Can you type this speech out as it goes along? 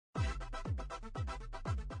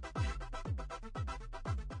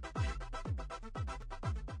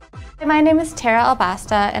My name is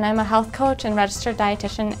Albosta, and I'm a health coach and registered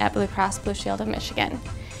dietitian at Blue Cross Blue Shield of Michigan.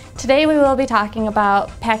 Today we will be talking about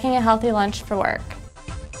packing a healthy lunch for work.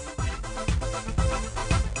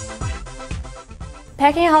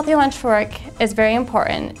 Packing a healthy lunch for work is very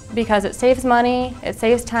important because it saves money, it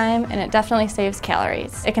saves time, and it definitely saves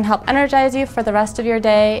calories. It can help energize you for the rest of your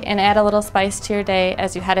day and add a little spice to your day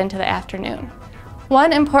as you head into the afternoon.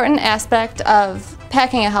 One important aspect of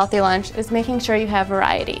packing a healthy lunch is making sure you have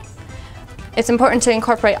variety. It's important to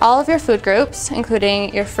incorporate all of your food groups,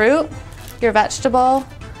 including your fruit, your vegetable,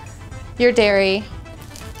 your dairy,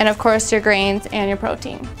 and of course your grains and your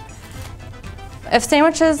protein. If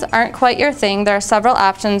sandwiches aren't quite your thing, there are several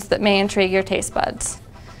options that may intrigue your taste buds.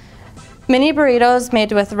 Mini burritos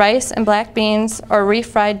made with rice and black beans or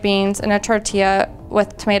refried beans in a tortilla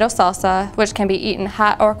with tomato salsa, which can be eaten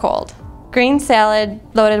hot or cold. Green salad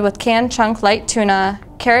loaded with canned chunk light tuna,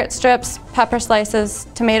 carrot strips, pepper slices,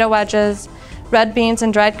 tomato wedges, red beans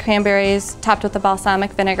and dried cranberries topped with a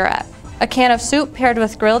balsamic vinaigrette. A can of soup paired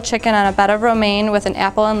with grilled chicken on a bed of romaine with an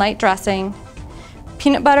apple and light dressing.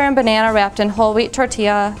 Peanut butter and banana wrapped in whole wheat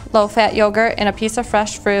tortilla, low-fat yogurt, and a piece of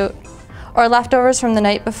fresh fruit, or leftovers from the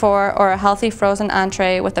night before, or a healthy frozen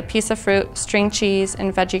entree with a piece of fruit, string cheese,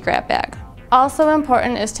 and veggie grab bag. Also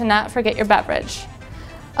important is to not forget your beverage.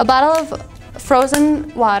 A bottle of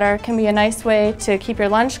frozen water can be a nice way to keep your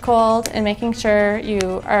lunch cold and making sure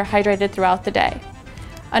you are hydrated throughout the day.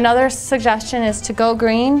 Another suggestion is to go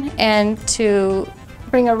green and to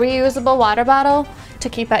bring a reusable water bottle to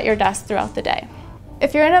keep at your desk throughout the day.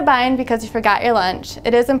 If you're in a bind because you forgot your lunch,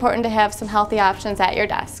 it is important to have some healthy options at your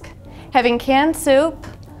desk. Having canned soup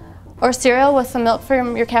or cereal with some milk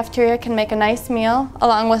from your cafeteria can make a nice meal,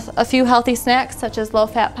 along with a few healthy snacks such as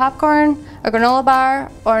low-fat popcorn, a granola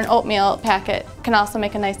bar, or an oatmeal packet can also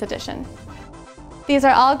make a nice addition. These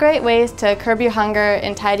are all great ways to curb your hunger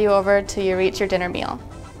and tide you over till you reach your dinner meal.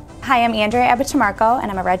 Hi, I'm Andrea Abatemarco,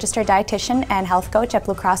 and I'm a registered dietitian and health coach at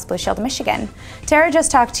Blue Cross Blue Shield of Michigan. Tara just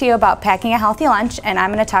talked to you about packing a healthy lunch, and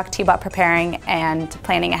I'm going to talk to you about preparing and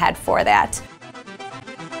planning ahead for that.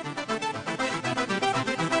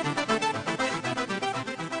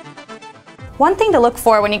 One thing to look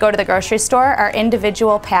for when you go to the grocery store are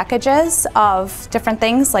individual packages of different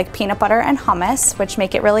things like peanut butter and hummus, which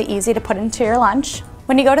make it really easy to put into your lunch.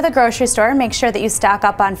 When you go to the grocery store, make sure that you stock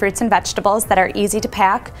up on fruits and vegetables that are easy to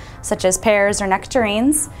pack, such as pears or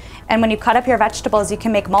nectarines. And when you cut up your vegetables, you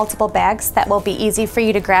can make multiple bags that will be easy for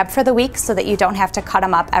you to grab for the week so that you don't have to cut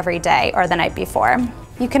them up every day or the night before.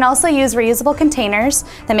 You can also use reusable containers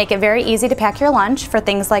that make it very easy to pack your lunch for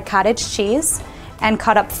things like cottage cheese and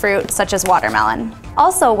cut up fruit such as watermelon.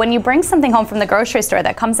 Also, when you bring something home from the grocery store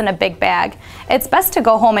that comes in a big bag, it's best to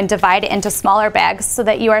go home and divide it into smaller bags so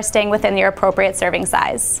that you are staying within your appropriate serving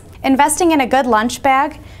size. Investing in a good lunch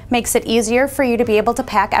bag makes it easier for you to be able to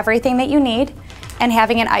pack everything that you need, and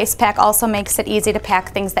having an ice pack also makes it easy to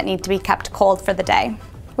pack things that need to be kept cold for the day.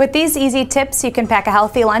 With these easy tips, you can pack a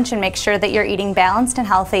healthy lunch and make sure that you're eating balanced and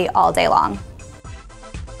healthy all day long.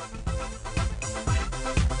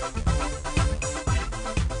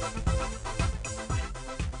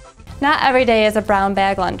 Not every day is a brown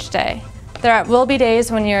bag lunch day. There will be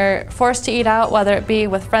days when you're forced to eat out, whether it be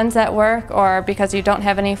with friends at work or because you don't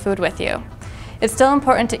have any food with you. It's still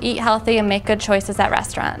important to eat healthy and make good choices at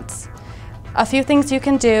restaurants. A few things you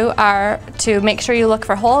can do are to make sure you look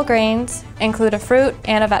for whole grains, include a fruit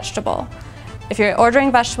and a vegetable. If you're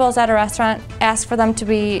ordering vegetables at a restaurant, ask for them to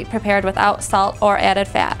be prepared without salt or added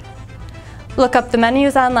fat. Look up the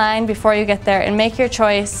menus online before you get there and make your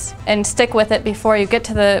choice and stick with it before you get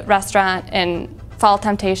to the restaurant and fall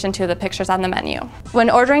temptation to the pictures on the menu. When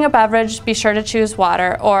ordering a beverage, be sure to choose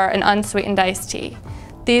water or an unsweetened iced tea.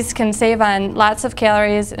 These can save on lots of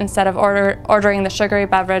calories instead of ordering the sugary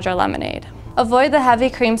beverage or lemonade. Avoid the heavy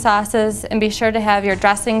cream sauces and be sure to have your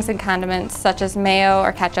dressings and condiments such as mayo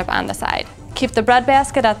or ketchup on the side. Keep the bread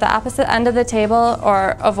basket at the opposite end of the table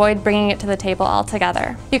or avoid bringing it to the table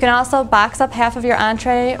altogether. You can also box up half of your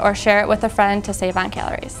entree or share it with a friend to save on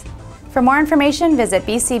calories. For more information, visit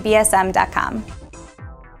BCBSM.com.